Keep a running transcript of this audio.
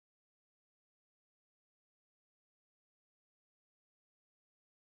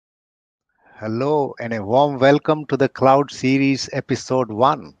Hello, and a warm welcome to the Cloud Series Episode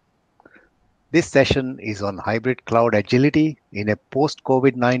 1. This session is on hybrid cloud agility in a post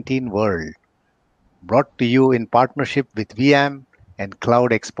COVID 19 world, brought to you in partnership with VM and Cloud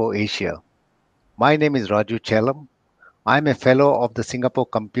Expo Asia. My name is Raju Chelam. I'm a fellow of the Singapore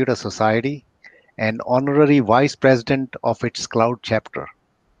Computer Society and honorary vice president of its cloud chapter.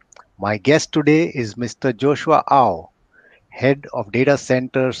 My guest today is Mr. Joshua Au, head of data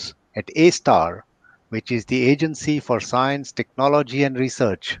centers at A-Star, which is the Agency for Science, Technology and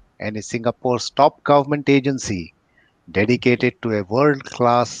Research and is Singapore's top government agency dedicated to a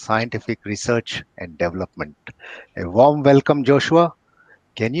world-class scientific research and development. A warm welcome, Joshua.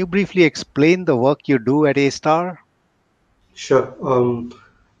 Can you briefly explain the work you do at A-Star? Sure.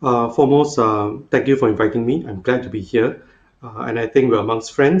 Foremost, thank you for inviting me. I'm glad to be here, and I think we're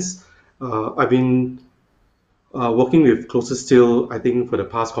amongst friends. I've been working with Closest Still, I think, for the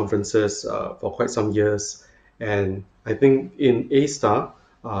past conferences for quite some years, and I think in A Star,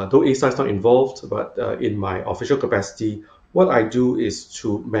 though A Star is not involved, but in my official capacity, what I do is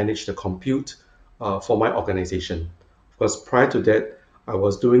to manage the compute for my organization. Because prior to that, I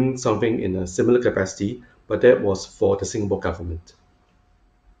was doing something in a similar capacity, but that was for the Singapore government.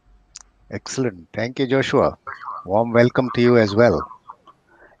 Excellent. Thank you, Joshua. Warm welcome to you as well.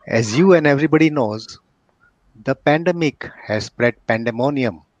 As you and everybody knows, the pandemic has spread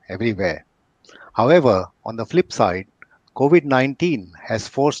pandemonium everywhere. However, on the flip side, COVID 19 has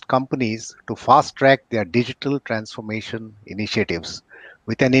forced companies to fast track their digital transformation initiatives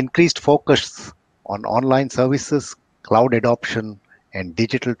with an increased focus on online services, cloud adoption, and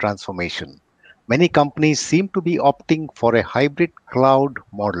digital transformation. Many companies seem to be opting for a hybrid cloud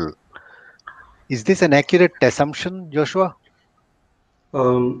model. Is this an accurate assumption, Joshua?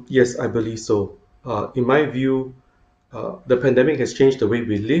 Yes, I believe so. In my view, the pandemic has changed the way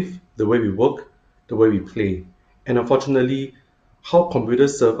we live, the way we work, the way we play. And unfortunately, how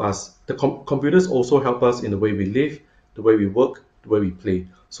computers serve us, the computers also help us in the way we live, the way we work, the way we play.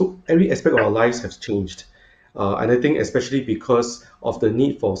 So every aspect of our lives has changed. And I think especially because of the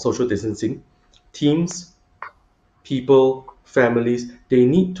need for social distancing, teams, people, families, they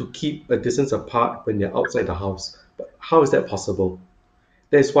need to keep a distance apart when they're outside the house. But how is that possible?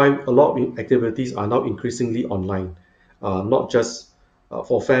 That's why a lot of activities are now increasingly online, not just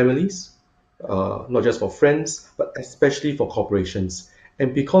for families, not just for friends, but especially for corporations.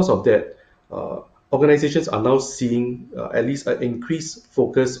 And because of that, organizations are now seeing at least an increased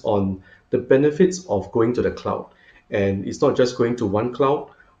focus on the benefits of going to the cloud. And it's not just going to one cloud,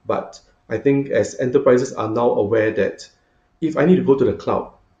 but I think as enterprises are now aware that if I need to go to the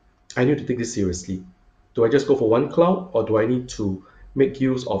cloud, I need to take this seriously. Do I just go for one cloud or do I need to make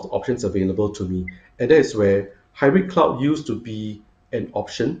use of the options available to me? And that is where hybrid cloud used to be an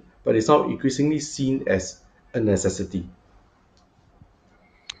option, but it's now increasingly seen as a necessity.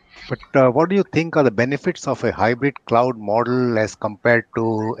 But what do you think are the benefits of a hybrid cloud model as compared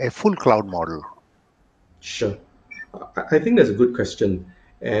to a full cloud model? Sure. I think that's a good question.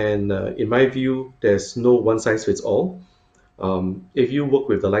 And in my view, there's no one size fits all. If you work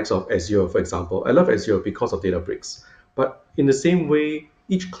with the likes of Azure, for example, I love Azure because of Databricks. But in the same way,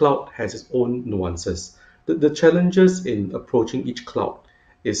 each cloud has its own nuances. The challenges in approaching each cloud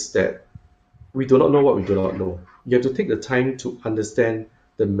is that we do not know what we do not know. You have to take the time to understand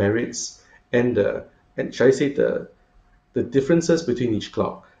the merits and shall I say the differences between each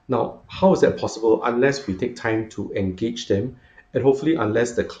cloud. Now, how is that possible unless we take time to engage them, and hopefully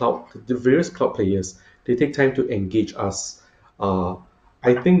unless the various cloud players, they take time to engage us. Uh,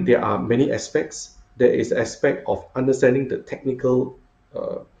 I think there are many aspects. There is the aspect of understanding the technical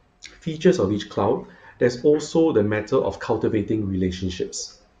uh, features of each cloud. There's also the matter of cultivating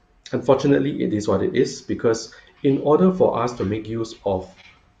relationships. Unfortunately, it is what it is because in order for us to make use of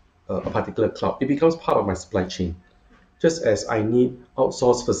a particular cloud, it becomes part of my supply chain. Just as I need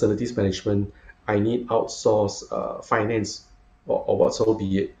outsourced facilities management, I need outsourced finance or whatsoever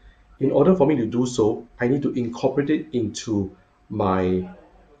be it. In order for me to do so, I need to incorporate it into my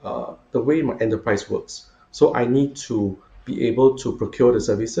the way my enterprise works. So I need to be able to procure the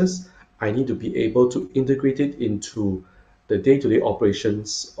services. I need to be able to integrate it into the day-to-day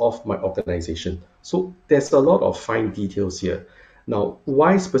operations of my organization. So there's a lot of fine details here. Now,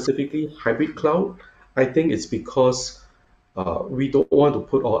 why specifically hybrid cloud? I think it's because we don't want to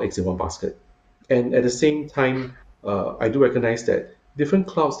put all eggs in one basket. And at the same time, I do recognize that different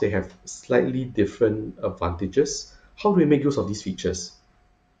clouds they have slightly different advantages. How do we make use of these features?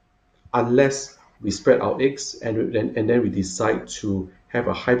 Unless we spread our eggs and then we decide to have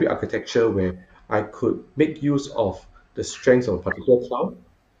a hybrid architecture where I could make use of the strengths of a particular cloud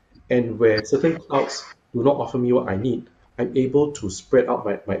And where certain clouds do not offer me what I need, I'm able to spread out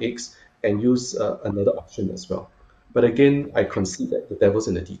my eggs and use another option as well. But again, I concede that the devil's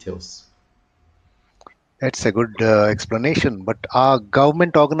in the details. That's a good explanation. But are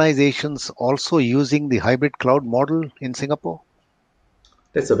government organizations also using the hybrid cloud model in Singapore?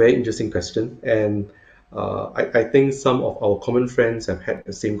 That's a very interesting question, and I think some of our common friends have had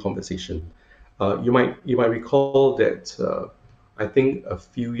the same conversation. You might recall that I think a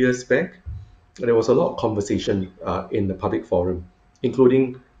few years back there was a lot of conversation in the public forum,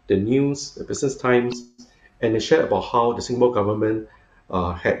 including the news, the Business Times, and they shared about how the Singapore government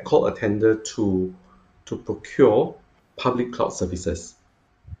had called a tender to procure public cloud services.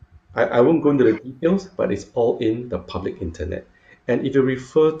 I won't go into the details, but it's all in the public internet. And if you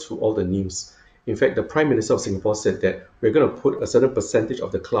refer to all the news, in fact, the Prime Minister of Singapore said that we're going to put a certain percentage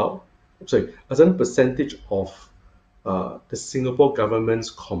of the cloud, sorry, a certain percentage of the Singapore government's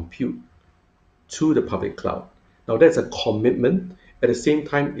compute to the public cloud. Now, that's a commitment. At the same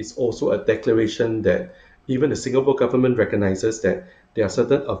time, it's also a declaration that even the Singapore government recognizes that there are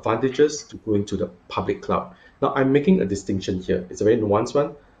certain advantages to going to the public cloud. Now, I'm making a distinction here. It's a very nuanced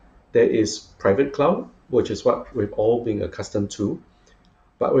one. There is private cloud, which is what we've all been accustomed to.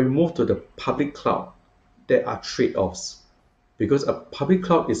 But when we move to the public cloud, there are trade-offs because a public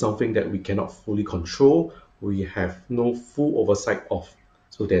cloud is something that we cannot fully control, we have no full oversight of.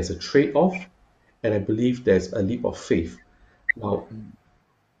 So there's a trade-off, and I believe there's a leap of faith. Now,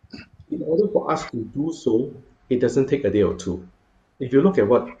 in order for us to do so, it doesn't take a day or two. If you look at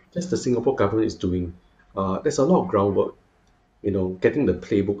what just the Singapore government is doing, there's a lot of groundwork, getting the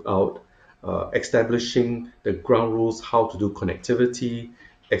playbook out, establishing the ground rules how to do connectivity,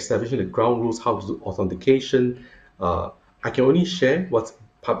 establishing the ground rules how to do authentication. I can only share what's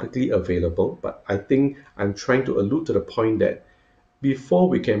publicly available, but I think I'm trying to allude to the point that before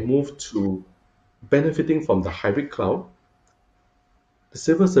we can move to benefiting from the hybrid cloud, the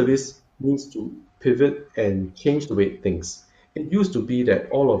civil service needs to pivot and change the way it thinks. It used to be that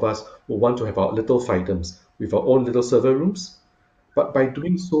all of us would want to have our little fiefdoms with our own little server rooms, but by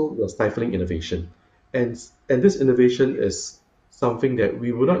doing so, we're stifling innovation. And this innovation is something that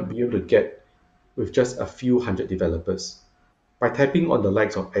we will not be able to get with just a few hundred developers. By tapping on the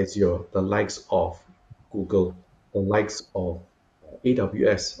likes of Azure, the likes of Google, the likes of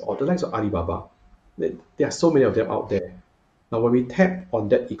AWS, or the likes of Alibaba, there are so many of them out there. Now, when we tap on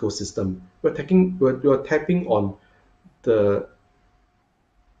that ecosystem, we're tapping on the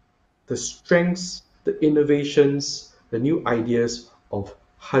the strengths, the innovations, the new ideas of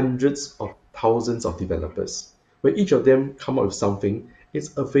hundreds of thousands of developers. When each of them come up with something,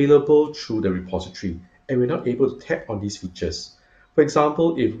 it's available through the repository, and we're not able to tap on these features. For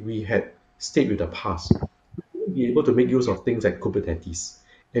example, if we had stayed with the past, we wouldn't be able to make use of things like Kubernetes,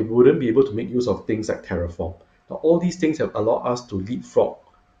 and we wouldn't be able to make use of things like Terraform. Now, all these things have allowed us to leapfrog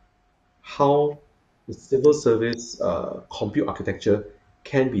how the civil service compute architecture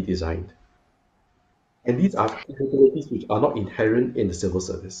can be designed. And these are capabilities which are not inherent in the civil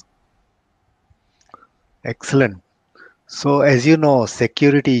service. Excellent. So, as you know,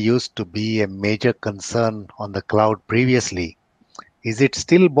 security used to be a major concern on the cloud previously. Is it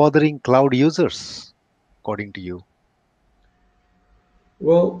still bothering cloud users, according to you?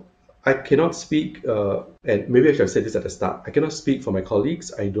 Well, I cannot speak, and maybe I should have said this at the start. I cannot speak for my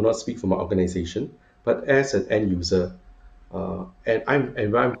colleagues. I do not speak for my organization. But as an end user, and I'm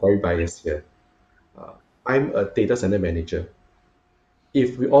very biased here. Uh, I'm a data center manager.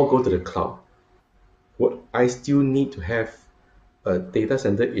 If we all go to the cloud, would I still need to have a data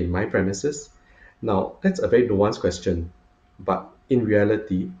center in my premises? Now, that's a very nuanced question, but in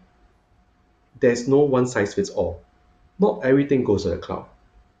reality, there's no one size fits all. Not everything goes to the cloud.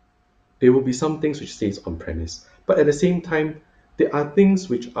 There will be some things which stays on premise, but at the same time, there are things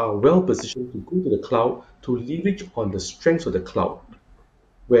which are well positioned to go to the cloud to leverage on the strengths of the cloud,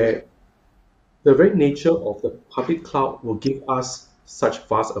 where the very nature of the public cloud will give us such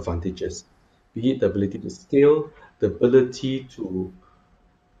vast advantages, be it the ability to scale, the ability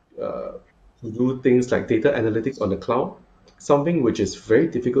uh, to do things like data analytics on the cloud, something which is very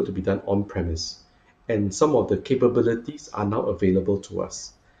difficult to be done on premise. And some of the capabilities are now available to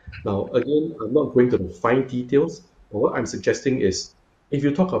us. Now, again, I'm not going to the fine details, but what I'm suggesting is if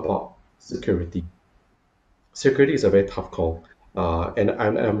you talk about security, security is a very tough call. And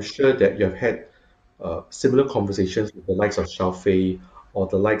I'm sure that you have had similar conversations with the likes of Xiaofei or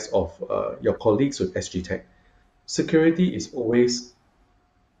the likes of your colleagues with SG Tech. Security is always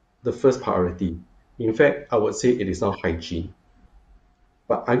the first priority. In fact, I would say it is now hygiene.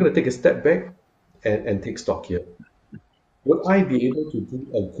 But I'm going to take a step back and take stock here. Would I be able to do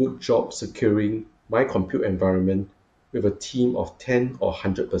a good job securing my compute environment with a team of 10 or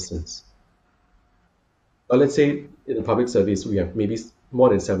 100 persons? Or let's say in the public service, we have maybe more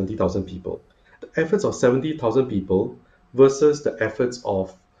than 70,000 people. The efforts of 70,000 people versus the efforts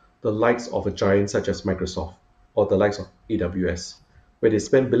of the likes of a giant such as Microsoft or the likes of AWS, where they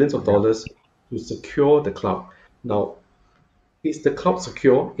spend billions of Yeah. dollars to secure the cloud. Now, is the cloud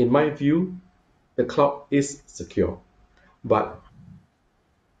secure? In my view, the cloud is secure. But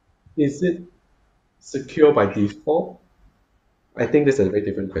is it secure by default? I think that's a very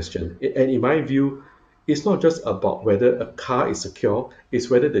different question. And in my view, it's not just about whether a car is secure, it's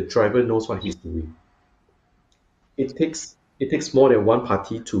whether the driver knows what he's doing. It takes more than one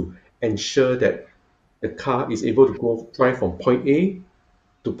party to ensure that the car is able to go drive from point A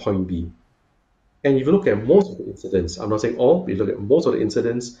to point B. And if you look at most of the incidents, I'm not saying all, but you look at most of the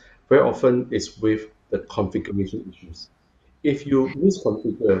incidents, very often it's with the configuration issues. If you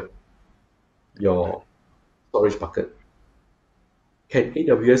misconfigure your storage bucket, can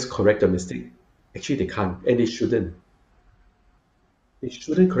AWS correct the mistake? Actually, they can't, and they shouldn't. They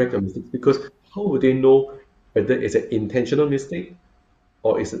shouldn't correct the mistakes because how would they know whether it's an intentional mistake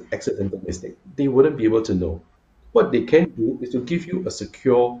or it's an accidental mistake? They wouldn't be able to know. What they can do is to give you a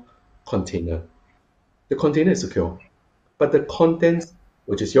secure container. The container is secure, but the contents,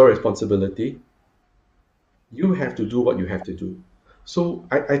 which is your responsibility, you have to do what you have to do. So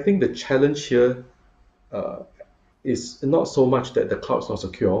I think the challenge here is not so much that the cloud is not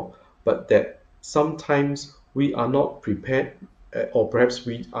secure, but that sometimes we are not prepared, or perhaps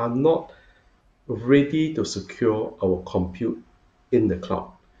we are not ready to secure our compute in the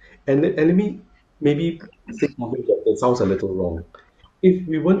cloud. And let me maybe say something that sounds a little wrong. If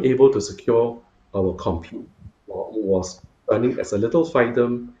we weren't able to secure our compute while it was running as a little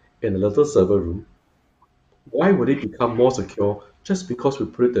FIDOM in a little server room, why would it become more secure just because we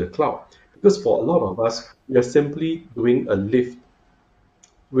put it to the cloud? Because for a lot of us, we are simply doing a lift.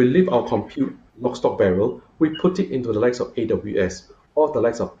 We lift our compute lock, stock, barrel, we put it into the likes of AWS or the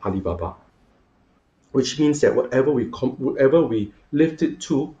likes of Alibaba, which means that whatever we lift it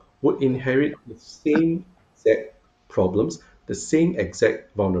to would inherit the same exact problems, the same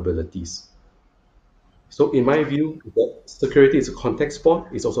exact vulnerabilities. So in my view, that security is a contact sport,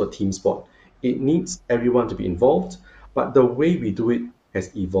 it's also a team sport. It needs everyone to be involved, but the way we do it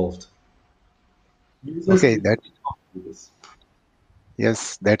has evolved. Users Okay, need to that be taught to do this.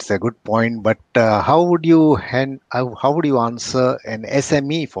 yes, that's a good point. But how would you answer an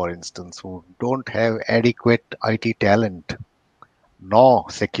SME, for instance, who don't have adequate IT talent nor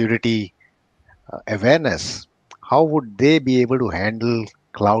security awareness? How would they be able to handle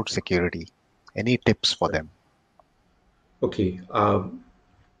cloud security? Any tips for them? Okay, I'm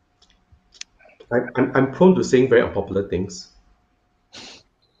prone to saying very unpopular things.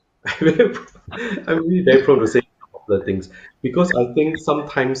 I'm really very prone to saying unpopular things because I think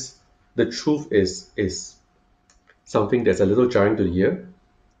sometimes the truth is something that's a little jarring to the ear.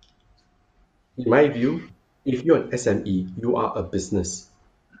 In my view, if you're an SME, you are a business.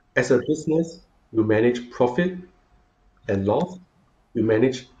 As a business, you manage profit and loss, you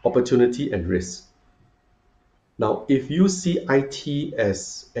manage opportunity and risk. Now, if you see IT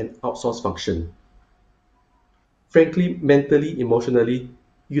as an outsourced function, frankly, mentally, emotionally,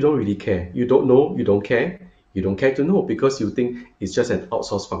 you don't really care. You don't know, you don't care. You don't care to know because you think it's just an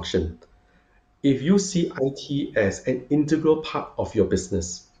outsourced function. If you see IT as an integral part of your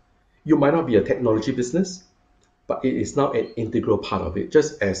business, you might not be a technology business, but it is now an integral part of it,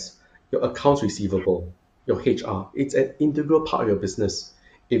 just as your accounts receivable, your HR, it's an integral part of your business.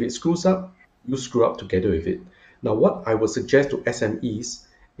 If it screws up, you screw up together with it. Now, what I would suggest to SMEs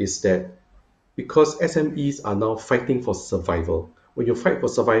is that because SMEs are now fighting for survival. When you fight for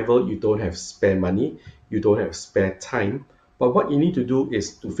survival, you don't have spare money, you don't have spare time. But what you need to do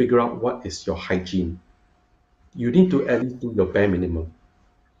is to figure out what is your hygiene. You need to at least do your bare minimum.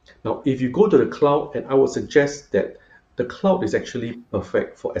 Now, if you go to the cloud, and I would suggest that the cloud is actually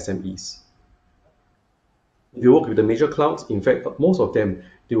perfect for SMEs. If you work with the major clouds, in fact, most of them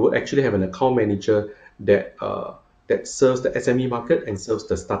they will actually have an account manager that serves the SME market and serves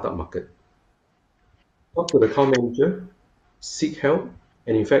the startup market. Talk to the account manager, seek help,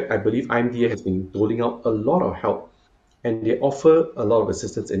 and in fact, I believe IMDA has been doling out a lot of help, and they offer a lot of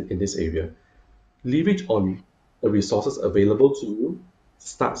assistance in this area. Leverage on the resources available to you.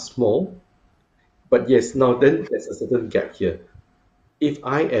 Start small, but yes, now then there's a certain gap here. If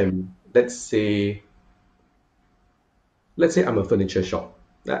I am, let's say I'm a furniture shop.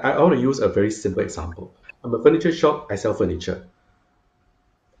 I want to use a very simple example. I'm a furniture shop, I sell furniture.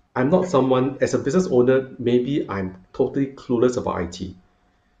 I'm not someone, as a business owner, maybe I'm totally clueless about IT.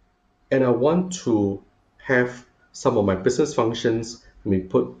 And I want to have some of my business functions be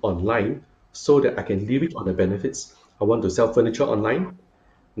put online so that I can leverage on the benefits. I want to sell furniture online.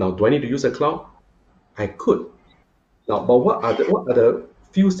 Now, do I need to use a cloud? I could. Now, but what are the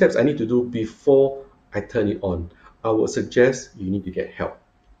few steps I need to do before I turn it on? I would suggest you need to get help.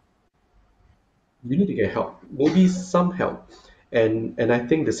 You need to get help, maybe some help. And I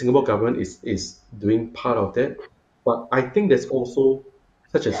think the Singapore government is doing part of that. But I think there's also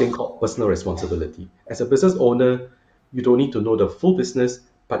such a thing called personal responsibility. As a business owner, you don't need to know the full business,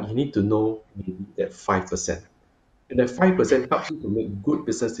 but you need to know maybe that 5%. And that 5% helps you to make good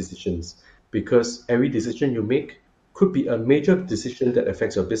business decisions, because every decision you make could be a major decision that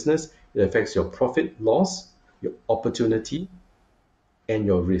affects your business. It affects your profit loss, your opportunity, and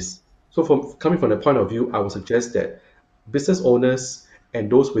your risk. So, from coming from the point of view, I would suggest that business owners and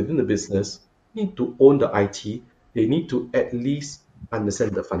those within the business need to own the IT. They need to at least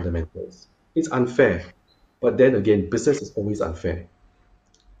understand the fundamentals. It's unfair, but then again, business is always unfair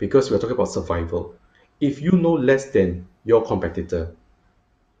because we're talking about survival. If you know less than your competitor,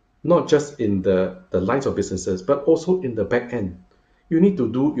 not just in the lines of businesses, but also in the back end, you need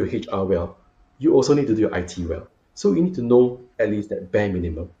to do your HR well. You also need to do your IT well. So you need to know at least that bare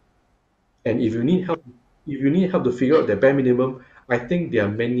minimum. And if you need help to figure out the bare minimum, I think there are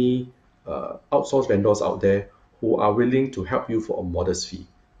many outsourced vendors out there who are willing to help you for a modest fee.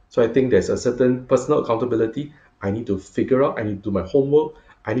 So I think there's a certain personal accountability. I need to figure out, I need to do my homework,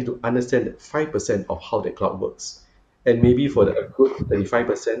 I need to understand that 5% of how the cloud works. And maybe for the good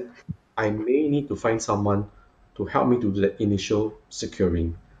 35%, I may need to find someone to help me to do the initial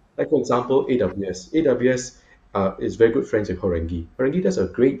securing. Like for example, AWS. AWS is very good friends with Horengi. Horengi does a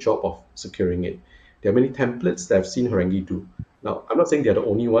great job of securing it. There are many templates that I've seen Horengi do. Now, I'm not saying they're the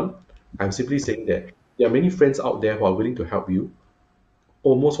only one. I'm simply saying that there are many friends out there who are willing to help you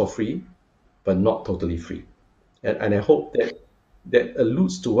almost for free, but not totally free. And I hope that that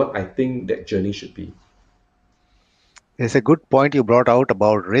alludes to what I think that journey should be. There's a good point you brought out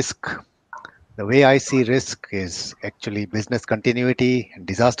about risk. The way I see risk is actually business continuity and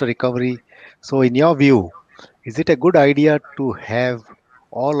disaster recovery. So, in your view, is it a good idea to have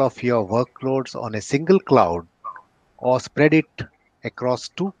all of your workloads on a single cloud or spread it across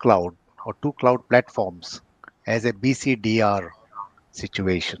two cloud or two cloud platforms as a BCDR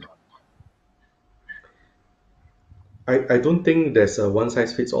situation? I don't think there's a one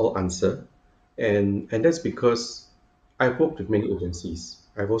size fits all answer. And that's because I've worked with many agencies.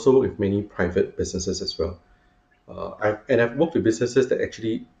 I've also worked with many private businesses as well. I've worked with businesses that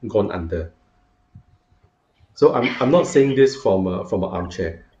actually gone under. So I'm not saying this from an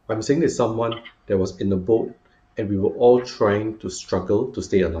armchair. I'm saying this someone that was in the boat, and we were all trying to struggle to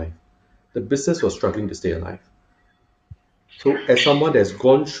stay alive. The business was struggling to stay alive. So as someone that's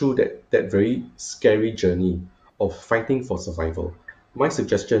gone through that very scary journey of fighting for survival, my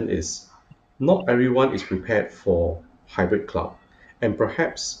suggestion is not everyone is prepared for hybrid cloud. And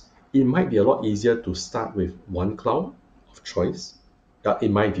perhaps it might be a lot easier to start with one cloud of choice,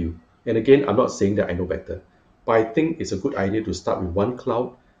 in my view. And again, I'm not saying that I know better, but I think it's a good idea to start with one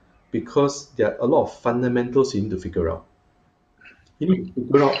cloud because there are a lot of fundamentals you need to figure out. You need to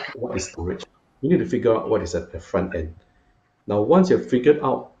figure out what is storage. You need to figure out what is at the front end. Now, once you've figured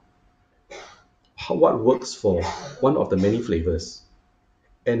out what works for one of the many flavors,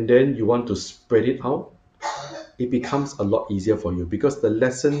 and then you want to spread it out, it becomes a lot easier for you because the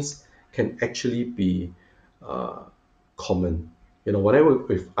lessons can actually be uh, common. When I work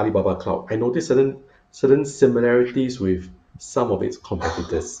with Alibaba Cloud, I noticed certain similarities with some of its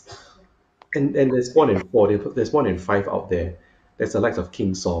competitors. And there's more than four, there's more than five out there. There's the likes of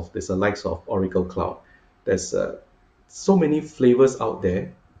Kingsoft, there's the likes of Oracle Cloud. There's so many flavors out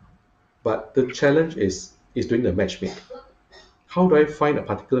there, but the challenge is doing the matchmake. How do I find a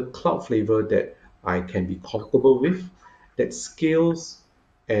particular cloud flavor that I can be comfortable with, that scales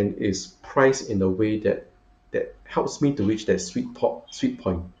and is priced in a way that helps me to reach that sweet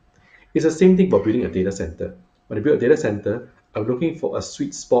point? It's the same thing for building a data center. When I build a data center, I'm looking for a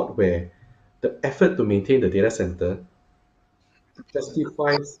sweet spot where the effort to maintain the data center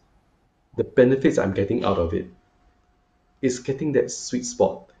justifies the benefits I'm getting out of it. It's getting that sweet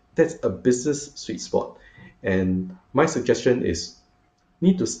spot. That's a business sweet spot. And my suggestion is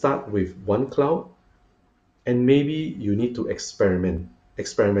need to start with one cloud, and maybe you need to experiment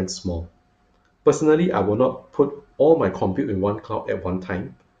small. Personally, I will not put all my compute in one cloud at one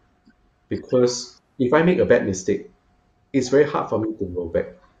time, because if I make a bad mistake, it's very hard for me to roll back.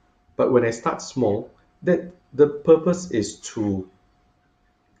 But when I start small, that the purpose is to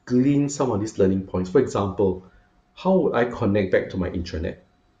glean some of these learning points. For example, how would I connect back to my intranet?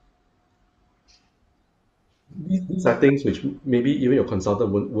 These are things which maybe even your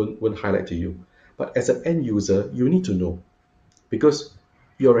consultant won't highlight to you. But as an end user, you need to know because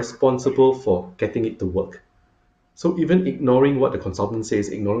you're responsible for getting it to work. So even ignoring what the consultant says,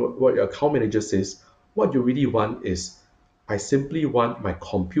 ignoring what your account manager says, what you really want is, I simply want my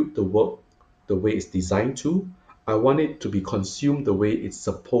compute to work the way it's designed to. I want it to be consumed the way it's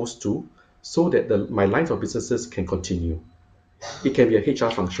supposed to, so that my lines of businesses can continue. It can be a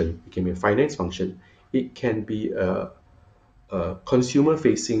HR function, it can be a finance function, it can be a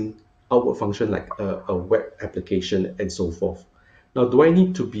consumer-facing outward function like a web application and so forth. Now, do I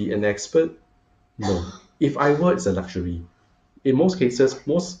need to be an expert? No. If I were, it's a luxury. In most cases,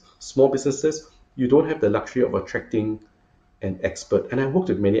 most small businesses, you don't have the luxury of attracting an expert. And I worked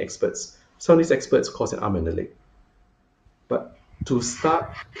with many experts. Some of these experts cost an arm and a leg. But to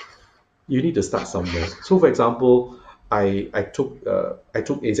start, you need to start somewhere. So, for example, I took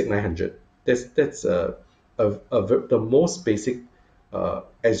AZEK 900. That's the most basic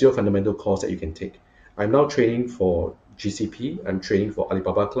Azure fundamental course that you can take. I'm now training for GCP. I'm training for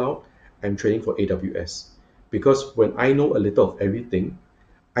Alibaba Cloud. I'm training for AWS because when I know a little of everything,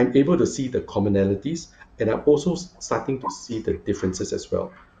 I'm able to see the commonalities and I'm also starting to see the differences as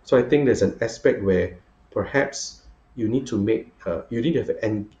well. So I think there's an aspect where perhaps you need to have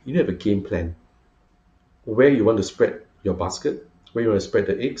a game plan where you want to spread your basket, where you want to spread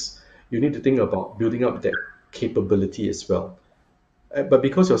the eggs. You need to think about building up that capability as well. But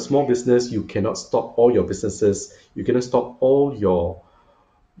because you're a small business, you cannot stop all your businesses. You cannot stop all your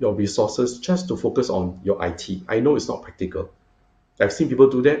resources just to focus on your IT. I know it's not practical. I've seen people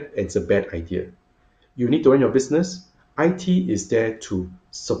do that, and it's a bad idea. You need to run your business. IT is there to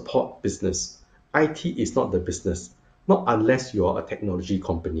support business. IT is not the business, not unless you are a technology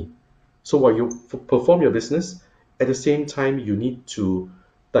company. So while you perform your business, at the same time, you need to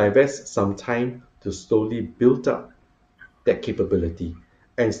divest some time to slowly build up that capability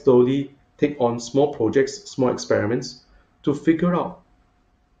and slowly take on small projects, small experiments to figure out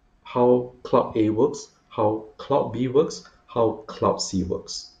how Cloud A works, how Cloud B works, how Cloud C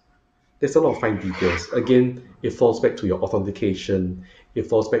works. There's a lot of fine details. Again, it falls back to your authentication, it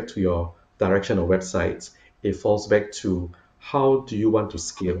falls back to your direction of websites, it falls back to how do you want to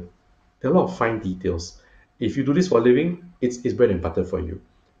scale. There are a lot of fine details. If you do this for a living, it's bread and butter for you.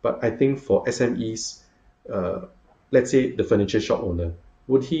 But I think for SMEs, uh, let's say the furniture shop owner,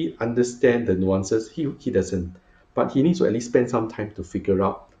 would he understand the nuances? He doesn't. But he needs to at least spend some time to figure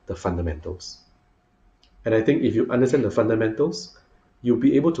out the fundamentals. And I think if you understand the fundamentals, you'll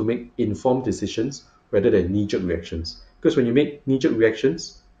be able to make informed decisions rather than knee-jerk reactions. Because when you make knee-jerk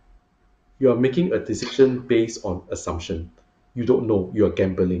reactions, you are making a decision based on assumption. You don't know, you're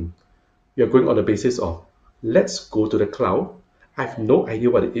gambling. You're going on the basis of, let's go to the cloud. I have no idea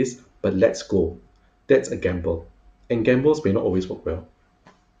what it is, but let's go. That's a gamble. And gambles may not always work well.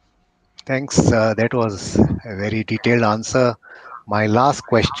 Thanks. That was a very detailed answer. My last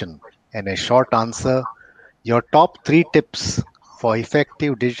question and a short answer. Your top three tips for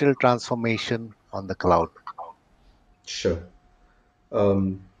effective digital transformation on the cloud. Sure.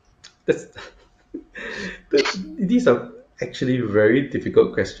 Um, that's these are actually very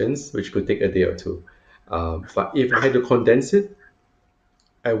difficult questions, which could take a day or two. But if I had to condense it,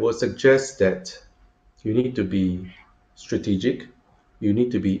 I would suggest that you need to be strategic, you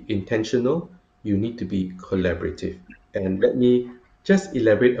need to be intentional, you need to be collaborative. And let me just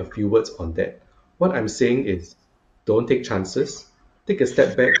elaborate a few words on that. What I'm saying is don't take chances, take a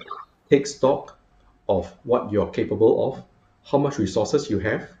step back, take stock of what you're capable of, how much resources you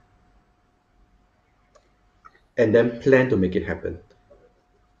have, and then plan to make it happen.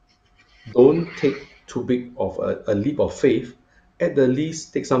 Don't take too big of a leap of faith. At the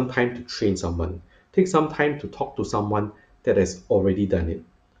least, take some time to train someone. Take some time to talk to someone that has already done it.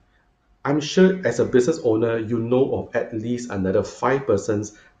 I'm sure as a business owner, you know of at least another five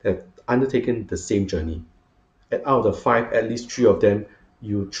persons that have undertaken the same journey. And out of the five, at least three of them,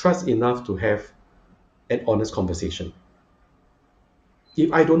 you trust enough to have an honest conversation.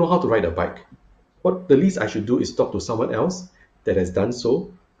 If I don't know how to ride a bike, what the least I should do is talk to someone else that has done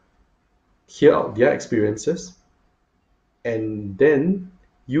so, hear out their experiences, and then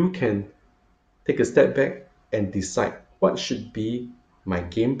you can take a step back and decide what should be my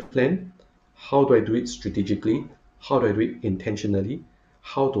game plan, how do I do it strategically, how do I do it intentionally,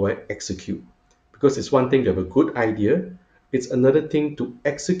 how do I execute. Because it's one thing to have a good idea, it's another thing to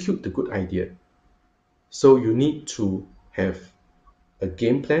execute the good idea. So you need to have a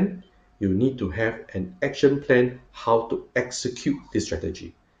game plan, you need to have an action plan how to execute this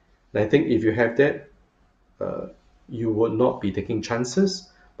strategy. And I think if you have that, you would not be taking chances,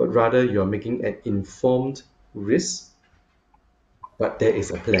 but rather you're making an informed risk. But there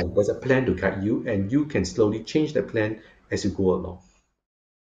is a plan. There's a plan to guide you, and you can slowly change the plan as you go along.